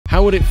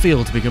How would it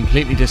feel to be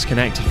completely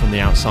disconnected from the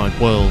outside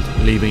world,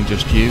 leaving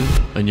just you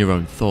and your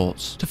own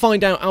thoughts? To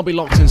find out, I'll be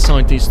locked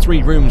inside these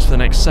 3 rooms for the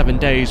next 7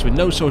 days with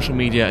no social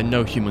media and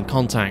no human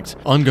contact.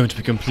 I'm going to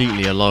be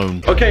completely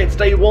alone. Okay, it's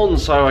day 1,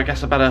 so I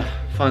guess I better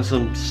find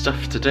some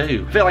stuff to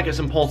do. I feel like it's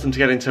important to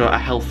get into a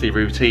healthy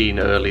routine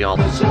early on.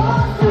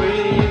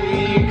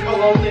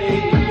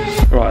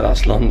 Right,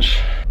 that's lunch.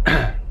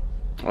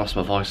 I lost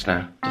my voice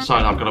now.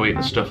 Decided I've got to eat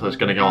the stuff that's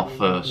going to go off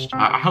first.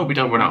 I hope we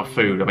don't run out of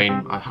food. I mean,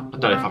 I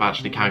don't know if I've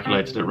actually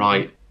calculated it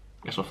right.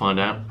 Guess we'll find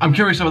out. I'm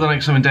curious over the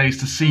next 7 days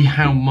to see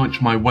how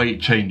much my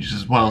weight changes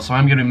as well, so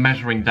I'm going to be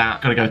measuring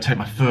that. Gotta go take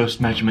my first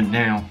measurement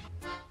now.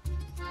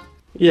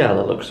 Yeah,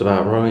 that looks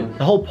about right.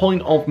 The whole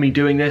point of me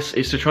doing this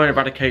is to try and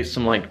eradicate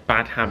some like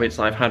bad habits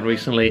that I've had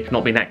recently.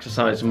 Not been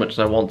exercising as much as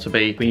I want to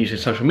be, been using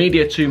social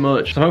media too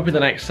much. So I'm hoping the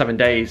next 7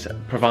 days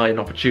provide an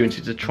opportunity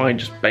to try and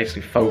just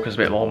basically focus a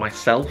bit more on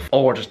myself,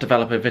 or just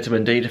develop a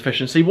vitamin D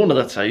deficiency, one of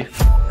the two.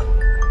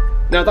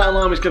 Now that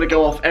alarm is going to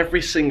go off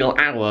every single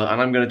hour,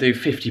 and I'm going to do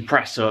 50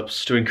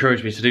 press-ups to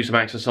encourage me to do some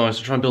exercise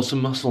to try and build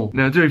some muscle.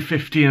 Now doing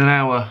 50 in an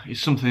hour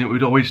is something that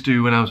we'd always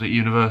do when I was at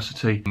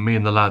university. Me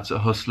and the lads at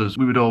Hustlers,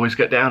 we would always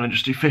get down and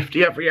just do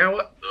 50 every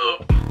hour.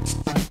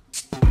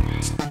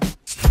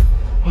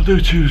 I'll do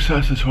 2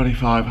 sets of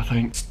 25, I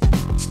think.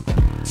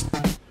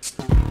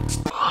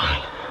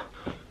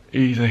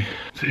 Easy.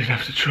 So you'd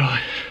have to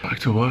try. Back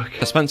to work.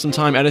 I spent some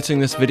time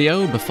editing this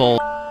video before...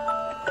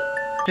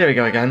 Here we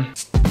go again.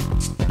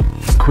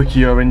 Quick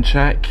urine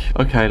check.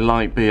 Okay,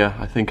 light beer,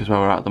 I think is where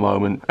we're at the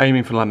moment.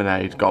 Aiming for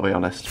lemonade, gotta be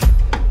honest.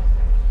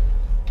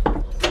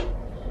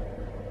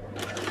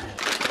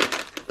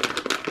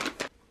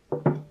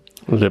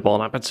 Le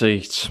bon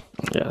appetit.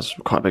 Yeah, it's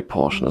quite a big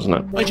portion, isn't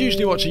it? I'd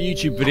usually watch a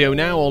YouTube video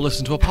now or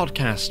listen to a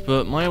podcast,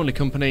 but my only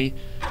company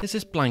is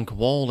this blank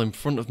wall in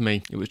front of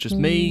me. It was just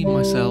me,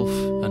 myself,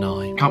 and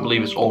I. Can't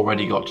believe it's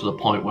already got to the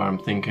point where I'm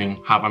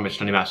thinking, have I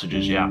missed any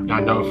messages yet? I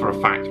know for a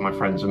fact my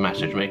friends have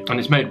messaged me, and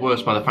it's made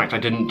worse by the fact I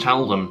didn't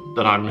tell them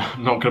that I'm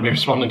not going to be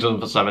responding to them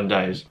for 7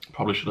 days.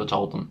 Probably should have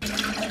told them.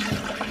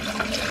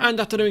 And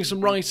after doing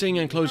some writing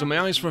and closing my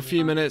eyes for a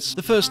few minutes,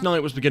 the first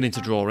night was beginning to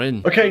draw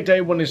in. Okay,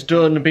 day 1 is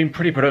done. Been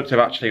pretty productive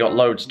actually, got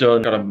loads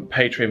done. Got a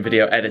Patreon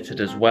video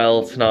edited as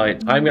well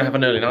tonight. I'm gonna have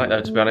an early night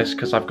though, to be honest,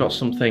 because I've got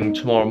something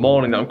tomorrow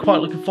morning that I'm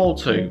quite looking forward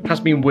to. It has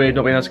been weird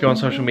not being able to go on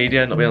social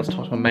media, not being able to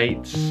talk to my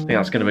mates. I think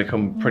that's gonna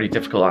become pretty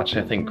difficult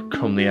actually, I think,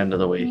 come the end of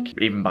the week.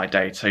 Even by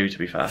day 2, to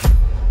be fair.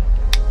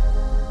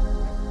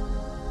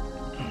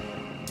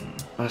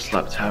 I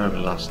slept terribly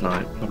last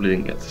night. Probably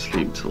didn't get to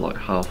sleep till like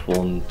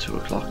 1:30, 2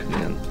 o'clock in the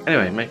end.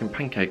 Anyway, making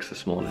pancakes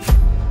this morning.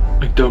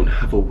 I don't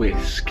have a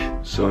whisk,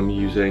 so I'm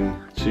using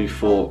 2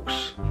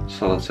 forks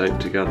sellotaped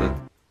together.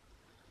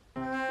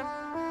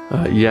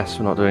 Yes,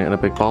 we're not doing it in a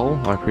big bowl.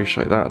 I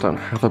appreciate that. I don't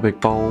have a big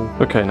bowl.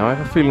 Okay, now I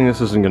have a feeling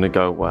this isn't going to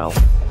go well.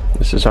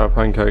 This is how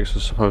pancakes are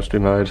supposed to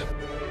be made.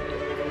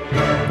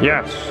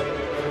 Yes!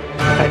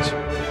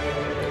 Right.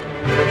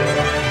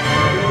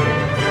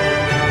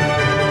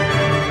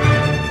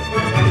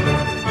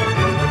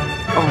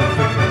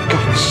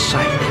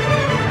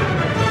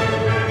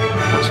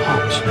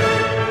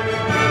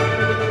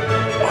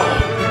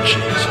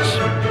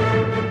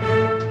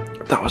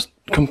 That was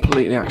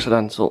completely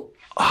accidental.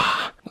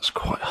 Ah, that's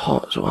quite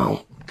hot as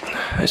well.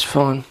 It's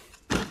fine.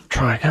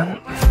 Try again.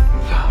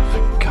 Oh,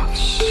 for God's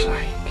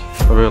sake.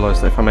 I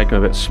realised that if I make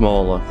them a bit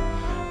smaller,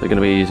 they're going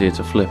to be easier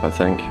to flip, I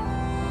think.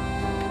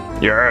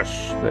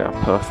 Yes, they are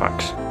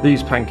perfect.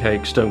 These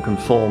pancakes don't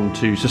conform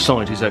to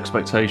society's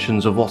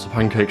expectations of what a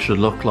pancake should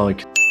look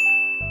like.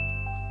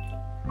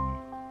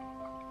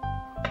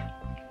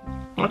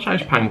 That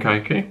tastes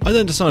pancakey. I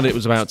then decided it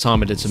was about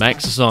time I did some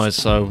exercise,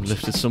 so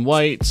lifted some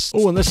weights.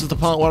 Oh, and this is the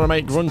part where I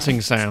make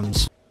grunting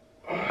sounds.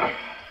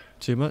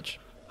 Too much?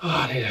 Oh,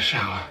 I need a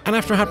shower. And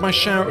after I had my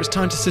shower, it was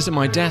time to sit at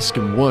my desk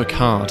and work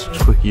hard.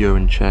 Quick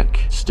urine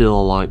check. Still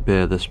a light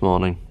beer this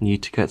morning.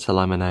 Need to get to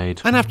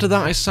lemonade. And after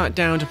that, I sat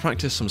down to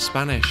practice some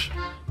Spanish.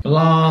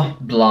 Blah,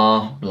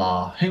 blah,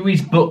 blah. Who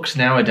reads books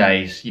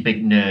nowadays, you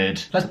big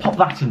nerd? Let's pop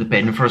that in the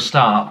bin for a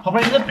start. Pop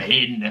it in the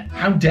bin!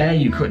 How dare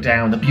you cut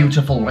down the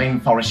beautiful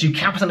rainforest, you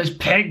capitalist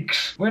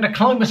pigs! We're in a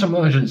climate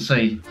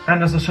emergency.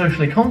 And as a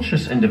socially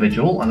conscious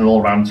individual and an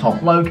all-round top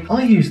bloke,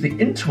 I use the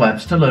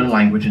interwebs to learn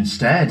language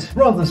instead.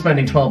 Rather than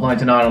spending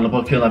 $12.99 on a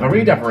book you'll never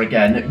read ever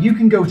again, you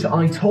can go to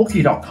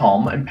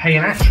italki.com and pay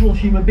an actual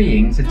human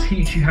being to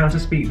teach you how to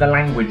speak the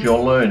language you're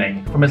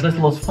learning, from as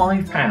little as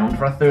 £5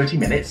 for a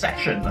 30-minute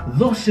session.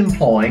 Thus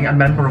employing a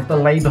member of the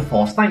labour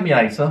force. Thank me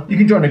later. You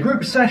can join a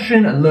group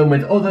session and learn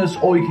with others,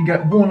 or you can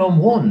get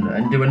one-on-one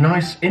and do a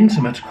nice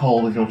intimate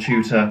call with your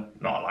tutor.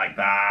 Not like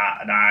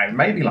that, no,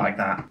 maybe like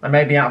that. And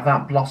maybe out of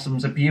that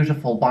blossoms a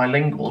beautiful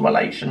bilingual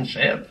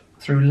relationship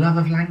through love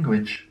of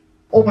language.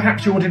 Or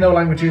perhaps you already know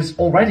languages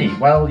already.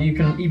 Well, you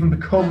can even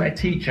become a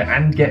teacher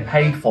and get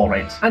paid for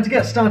it. And to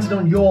get started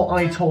on your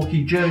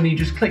italki journey,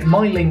 just click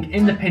my link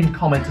in the pinned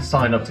comment to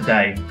sign up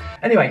today.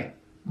 Anyway,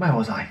 where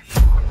was I?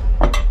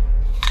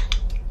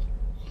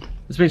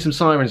 There's been some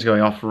sirens going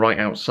off right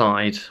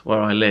outside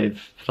where I live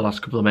for the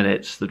last couple of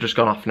minutes. They've just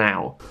gone off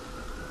now.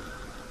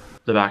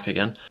 they're back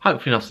again.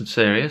 Hopefully nothing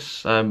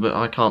serious, but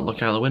I can't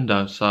look out the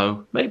window,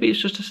 so maybe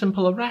it's just a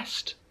simple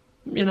arrest.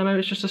 You know, maybe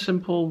it's just a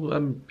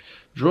simple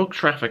drug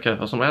trafficker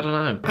or something, I don't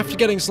know. After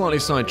getting slightly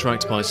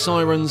sidetracked by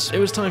sirens, it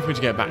was time for me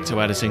to get back to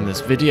editing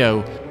this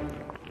video.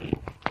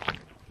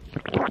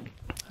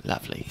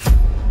 Lovely.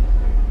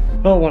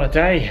 Oh, what a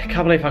day.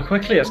 Can't believe how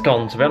quickly it's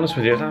gone, to be honest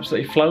with you. It's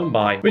absolutely flown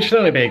by. Which should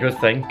only be a good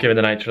thing, given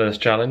the nature of this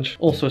challenge.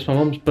 Also, it's my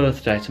mum's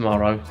birthday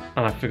tomorrow,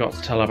 and I forgot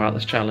to tell her about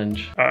this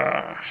challenge.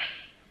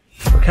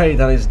 Okay,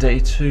 that is day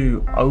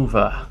 2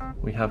 over.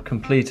 We have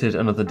completed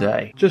another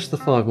day. Just the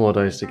 5 more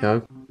days to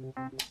go.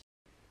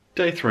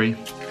 Day 3.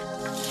 Bit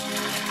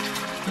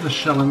of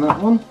shell in that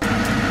one.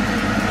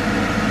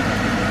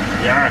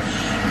 Yes!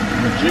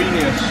 I'm a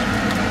genius.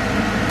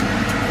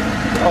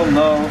 Oh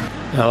no.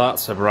 Now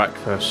that's a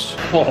breakfast.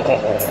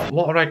 Oh,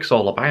 what are eggs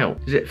all about?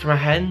 Is it from a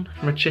hen?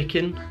 From a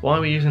chicken? Why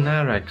are we using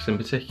their eggs in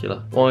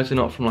particular? Why is it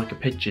not from like a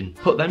pigeon?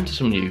 Put them to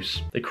some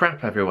use. They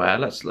crap everywhere.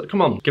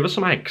 Come on, give us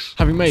some eggs.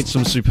 Having made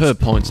some superb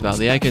points about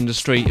the egg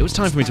industry, it was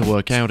time for me to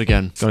work out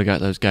again. Gotta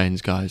get those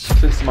gains, guys.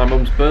 Since it's my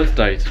mum's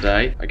birthday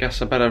today, I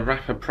guess I better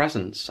wrap her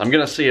presents. I'm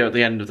gonna see her at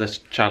the end of this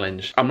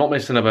challenge. I'm not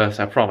missing her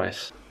birthday, I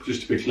promise.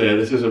 Just to be clear,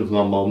 this isn't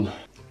my mum.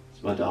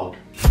 It's my dog.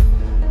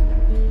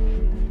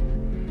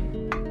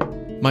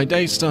 My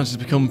days started to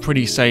become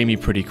pretty samey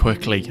pretty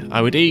quickly.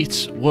 I would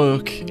eat,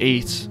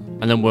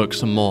 and then work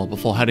some more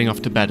before heading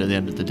off to bed at the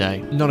end of the day.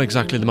 Not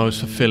exactly the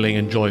most fulfilling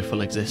and joyful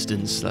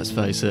existence, let's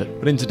face it.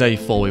 But into day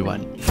 4 we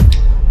went.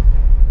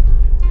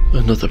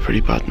 Another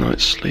pretty bad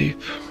night's sleep.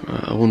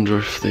 I wonder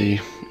if the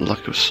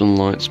lack of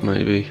sunlight's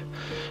maybe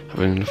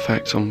having an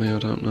effect on me, I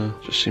don't know.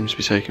 Just seems to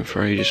be taking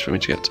for ages for me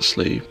to get to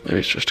sleep. Maybe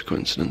it's just a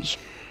coincidence.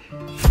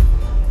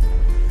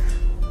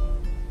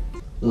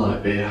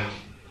 Light beer.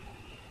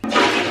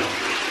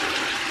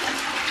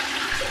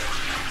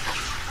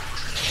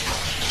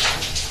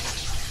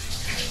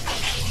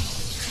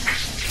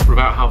 We're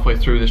about halfway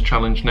through this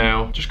challenge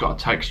now. Just got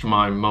a text from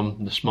my mum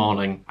this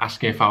morning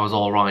asking if I was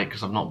alright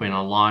because I've not been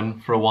online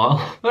for a while.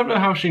 I don't know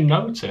how she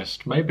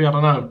noticed. Maybe, I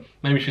don't know.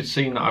 Maybe she'd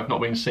seen that I've not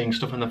been seeing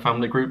stuff in the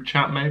family group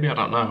chat, maybe, I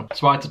don't know.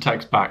 So I had to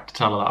text back to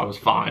tell her that I was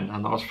fine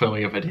and that I was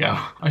filming a video.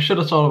 I should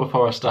have told her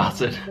before I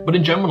started. But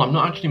in general, I'm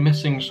not actually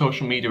missing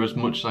social media as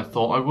much as I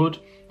thought I would.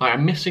 Like,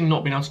 I'm missing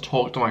not being able to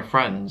talk to my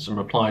friends and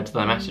reply to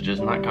their messages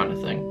and that kind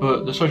of thing.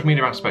 But the social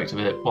media aspect of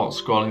it,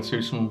 scrolling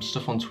through some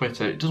stuff on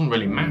Twitter, it doesn't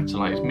really matter,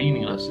 like, it's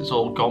meaningless. It's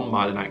all gone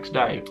by the next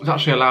day. It's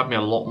actually allowed me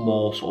a lot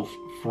more sort of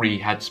free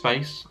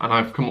headspace, and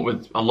I've come up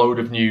with a load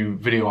of new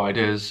video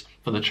ideas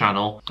for the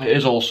channel. It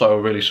is also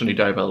a really sunny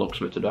day by the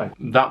looks of it today.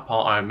 That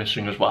part I'm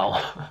missing as well.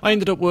 I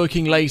ended up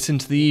working late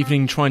into the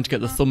evening trying to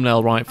get the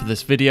thumbnail right for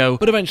this video,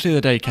 but eventually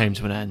the day came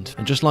to an end.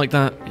 And just like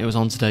that, it was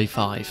on to day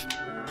 5.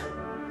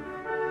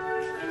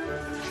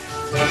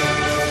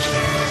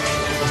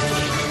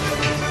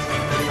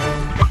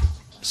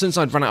 Since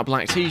I'd run out of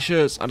black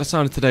t-shirts, I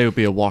decided today would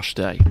be a wash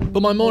day.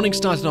 But my morning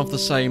started off the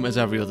same as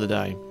every other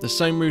day. The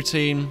same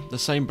routine, the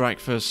same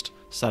breakfast,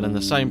 sat in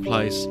the same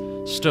place,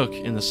 stuck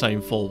in the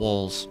same 4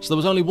 walls. So there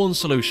was only one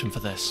solution for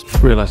this.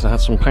 Realised I had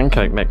some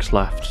pancake mix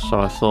left, so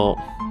I thought,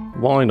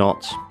 why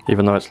not?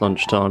 Even though it's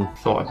lunchtime.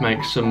 Thought I'd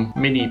make some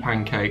mini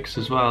pancakes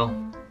as well.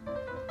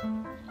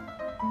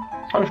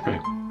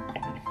 Toasty.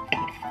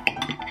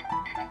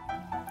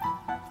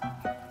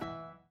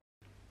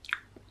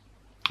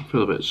 I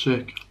feel a bit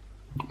sick.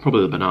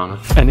 Probably the banana.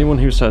 Anyone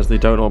who says they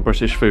don't know what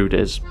British food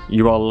is,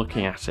 you are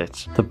looking at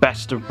it. The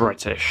best of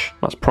British.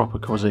 That's proper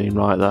cuisine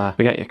right there.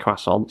 Forget your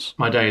croissants.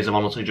 My days have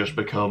honestly just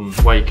become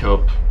wake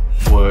up,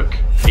 work,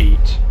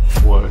 eat,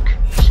 work,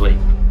 sleep.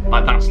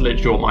 Like, that's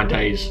literally what my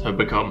days have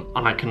become,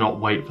 and I cannot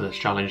wait for this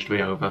challenge to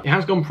be over. It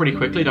has gone pretty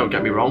quickly, don't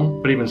get me wrong,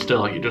 but even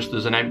still, like,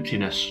 there's an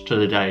emptiness to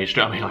the days.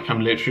 Do you know what I mean? Like,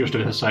 I'm literally just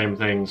doing the same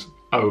things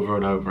over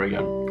and over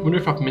again. I wonder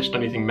if I've missed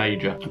anything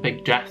major. A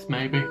big death,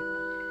 maybe?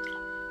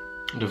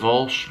 A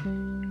divorce,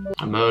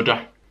 a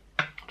murder,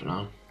 I don't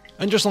know.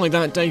 And just like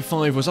that, day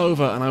 5 was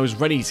over and I was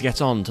ready to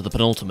get on to the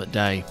penultimate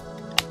day.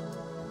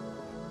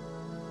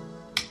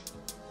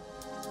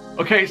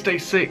 Okay, it's day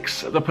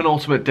 6, the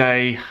penultimate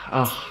day.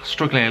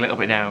 Struggling a little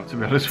bit now, to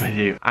be honest with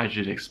you, as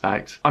you'd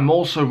expect. I'm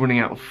also running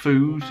out of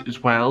food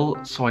as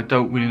well, so I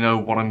don't really know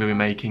what I'm going to be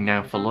making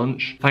now for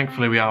lunch.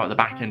 Thankfully, we are at the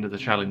back end of the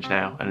challenge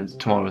now, and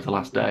tomorrow is the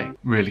last day.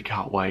 Really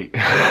can't wait,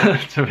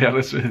 to be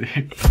honest with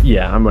you.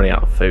 Yeah, I'm running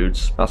out of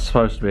foods. That's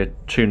supposed to be a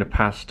tuna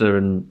pasta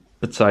and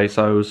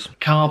potatoes.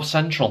 Carb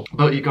central.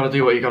 But you got to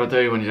do what you got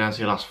to do when you're down to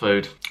your last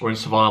food. We're in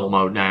survival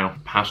mode now.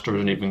 Pasta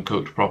isn't even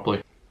cooked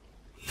properly.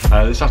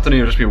 This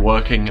afternoon I've just been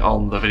working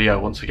on the video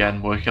once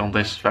again, working on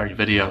this very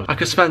video. I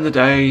could spend the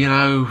day, you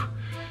know,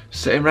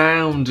 sitting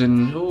around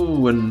and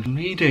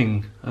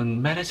reading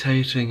and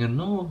meditating and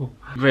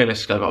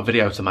Realistically, I've got a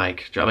video to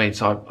make, do you know what I mean?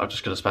 So I'm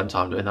just going to spend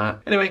time doing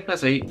that. Anyway,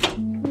 let's eat.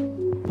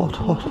 Hot,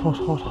 hot, hot,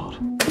 hot, hot.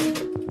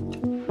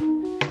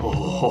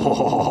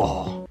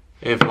 Oh,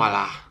 et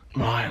voila.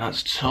 Right,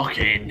 let's tuck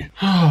in.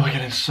 Oh, we're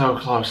getting so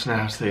close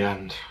now to the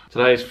end.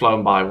 Today's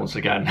flown by once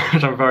again,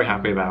 which I'm very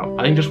happy about.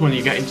 I think just when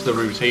you get into the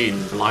routine,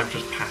 life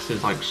just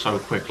passes like so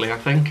quickly, I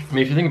think. I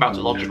mean, if you think about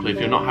it logically, if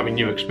you're not having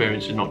new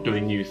experiences, not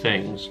doing new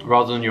things,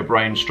 rather than your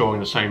brain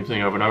storing the same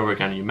thing over and over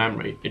again in your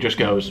memory, it just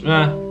goes,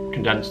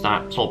 condense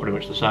that, it's all pretty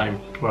much the same.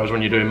 Whereas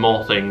when you're doing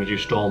more things, you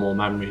store more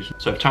memories.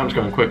 So if time's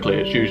going quickly,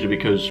 it's usually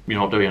because you're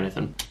not doing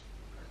anything.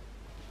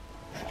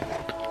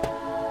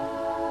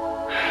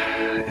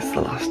 It's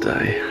the last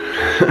day.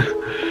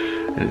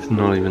 And it's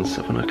not even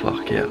 7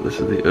 o'clock yet. This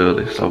is the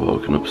earliest I've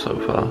woken up so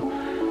far.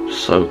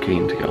 So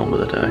keen to get on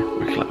with the day.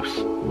 We're close.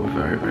 We're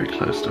very, very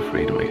close to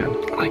freedom again.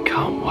 I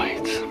can't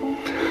wait.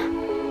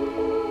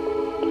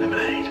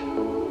 Lemonade.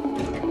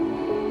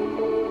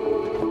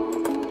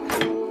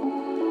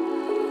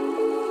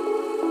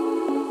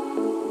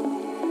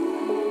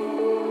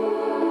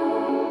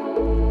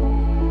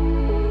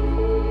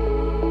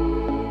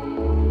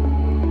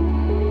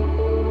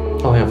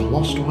 I have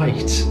lost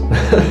weight.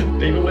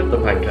 Even with the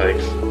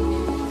pancakes.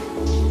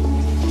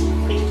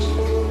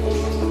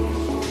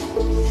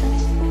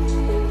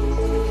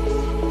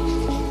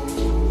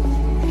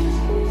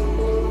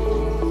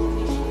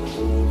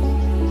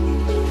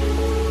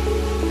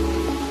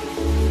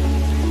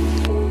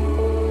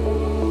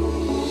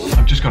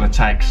 I've just got a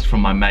text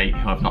from my mate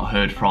who I've not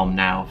heard from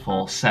now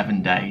for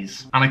 7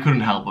 days, and I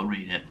couldn't help but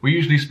read it. We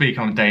usually speak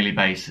on a daily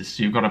basis,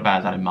 so you've got to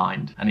bear that in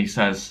mind. And he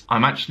says,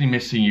 "I'm actually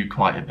missing you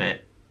quite a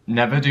bit.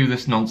 Never do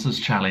this nonsense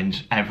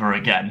challenge ever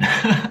again."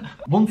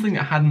 One thing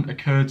that hadn't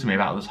occurred to me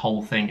about this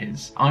whole thing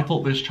is I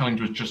thought this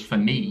challenge was just for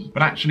me,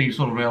 but actually you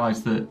sort of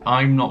realise that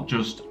I'm not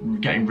just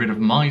getting rid of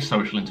my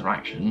social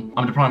interaction,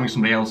 I'm depriving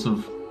somebody else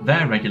of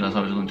their regular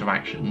social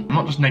interaction. I'm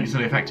not just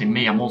negatively affecting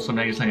me, I'm also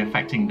negatively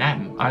affecting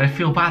them. I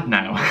feel bad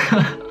now.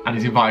 And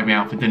he's invited me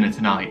out for dinner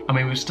tonight. I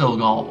mean, we've still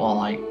got, well,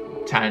 like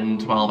 10,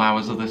 12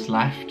 hours of this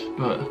left,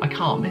 but I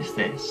can't miss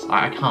this.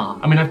 I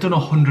can't. I mean, I've done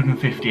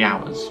 150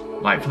 hours.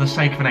 Like, for the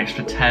sake of an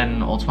extra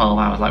 10 or 12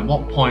 hours, like,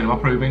 what point am I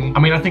proving?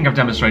 I mean, I think I've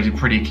demonstrated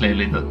pretty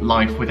clearly that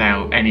life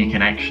without any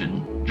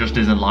connection just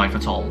isn't life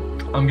at all.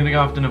 I'm gonna go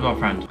have dinner with our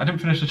friend. I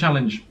didn't finish the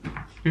challenge.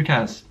 Who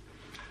cares?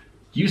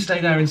 You stay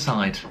there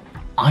inside.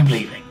 I'm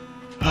leaving.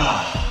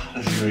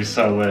 This is gonna be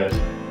so weird.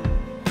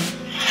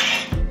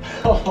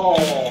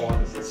 Oh,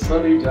 it's a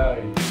sunny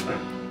day.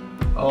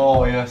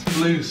 Oh yes,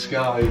 blue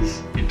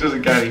skies. It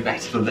doesn't get any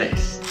better than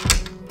this.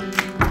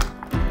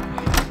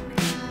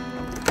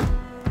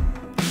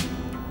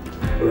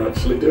 We're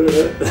actually doing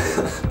it.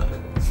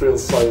 It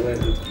feels so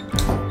weird.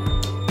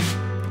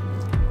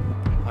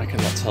 I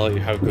cannot tell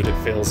you how good it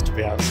feels to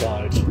be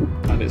outside.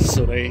 And it's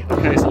sunny.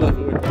 Okay, it's a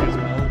little bit windy as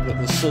well, but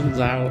the sun's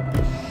out.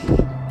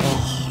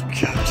 Oh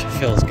god, it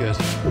feels good.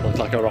 I look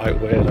like a right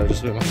weirdo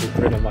just with a massive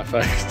grin on my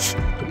face.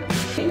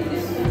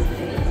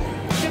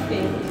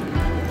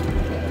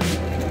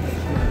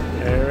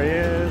 Here he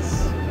is.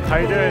 How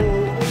you doing?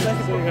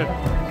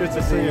 Good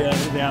to see you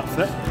in the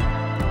outfit.